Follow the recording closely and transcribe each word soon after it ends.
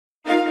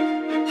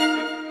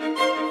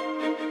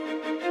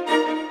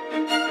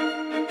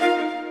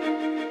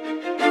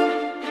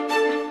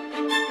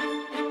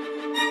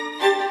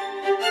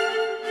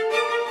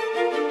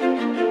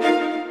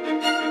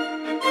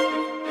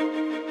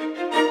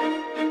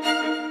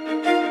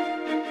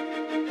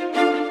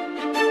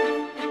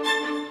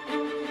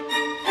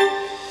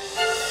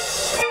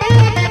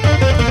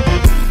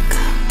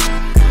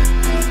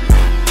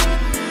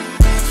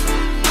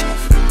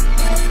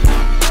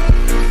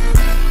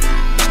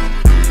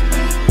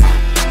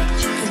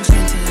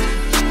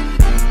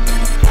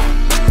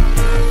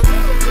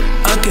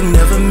can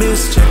never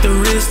miss, check the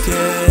wrist,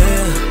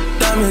 yeah.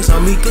 Diamonds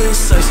on me, good,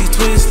 sexy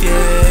twist,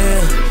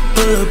 yeah.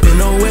 Pull up in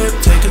a whip,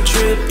 take a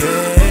trip,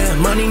 yeah.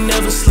 Money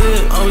never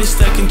slip, always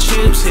stacking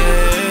chips,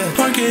 yeah.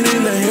 Park it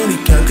in the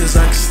handicap, cause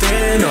I can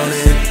stand on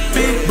it.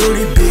 Big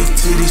booty, big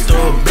titties, throw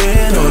a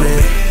band on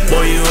it.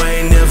 Boy, you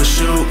ain't never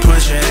shoot,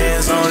 put your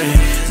hands on it.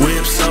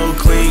 Whip so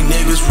clean,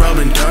 niggas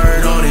rubbing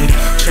dirt on it.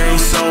 Chain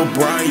so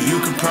bright, you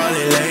could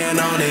probably land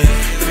on it.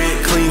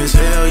 Fit clean as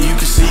hell, you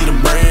can see the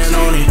brand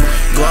on it.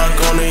 Glock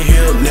on the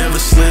hip, never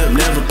slip,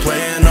 never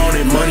plan on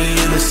it. Money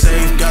in the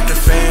safe, got the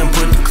fam,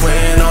 put the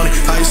clan on it.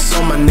 Ice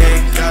on my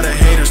neck, got a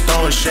haters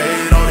throwing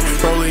shade on it.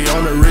 Rollie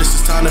on the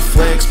wrist, it's time to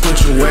flex,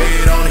 put your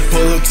weight on it.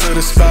 Pull up to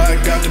the spot,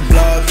 got the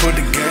block, put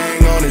the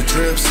gang on it.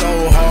 Drip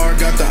so hard,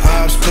 got the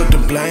ops, put the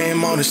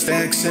blame on it.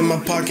 Stacks in my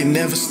pocket,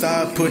 never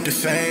stop, put the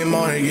fame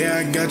on it. Yeah,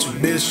 I got your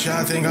bitch,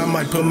 I think I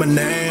might put my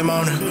name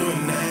on it.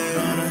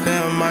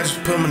 Yeah, I might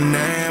just put my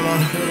name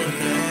on it.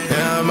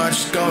 Yeah, I might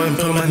just go and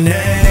put my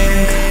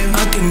name.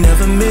 I can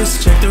never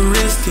miss, check the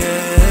wrist,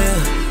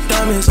 yeah.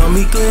 Diamonds on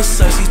me, good,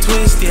 sexy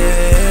twist,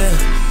 yeah.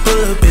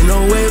 Pull up in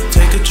a whip,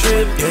 take a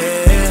trip,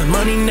 yeah.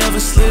 Money never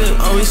slip,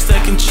 always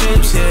stacking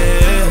chips,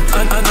 yeah.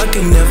 I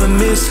can never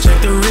miss,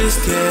 check the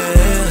wrist,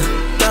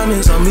 yeah.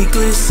 Diamonds on me,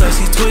 good,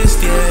 sexy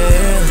twist,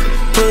 yeah.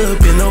 Pull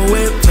up in a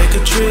whip, take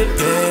a trip,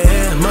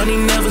 yeah. Money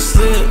never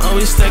slip,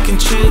 always stacking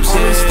chips, yeah.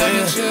 Always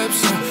stacking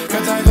chips, yeah.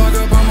 Got that Glock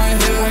up on my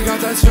hip, I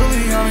got that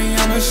chili on me,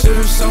 I'm a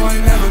shitter, so I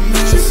never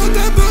miss. She put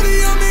that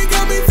booty on me,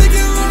 got me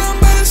thinking what I'm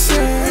about to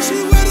say.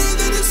 She wetter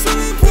than a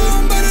swimming pool,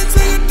 I'm about to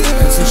take a dip.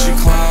 Until she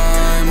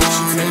climb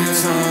on it,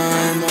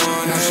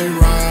 now she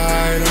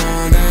ride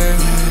on it.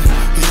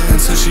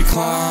 Until she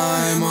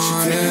climb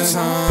on it,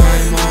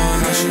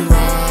 now she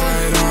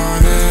ride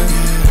on it.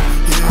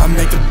 I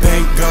make the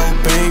bank go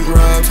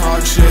bankrupt,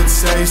 talk shit,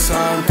 say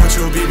some. Got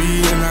your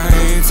BB and I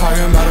ain't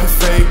talking about a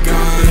fake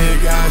gun.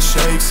 Big ass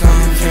shake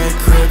some, can't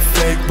crib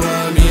fake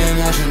blood. Me and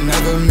I should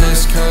never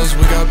miss, cause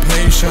we got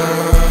patience.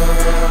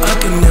 I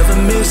can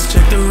never miss,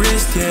 check the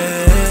wrist,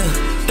 yeah.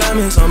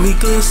 Diamonds on me,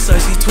 good,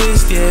 sexy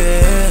twist,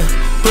 yeah.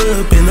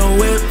 Pull up in a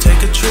whip,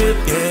 take a trip,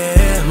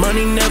 yeah.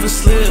 Money never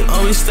slip,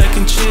 always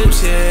stacking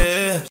chips, yeah.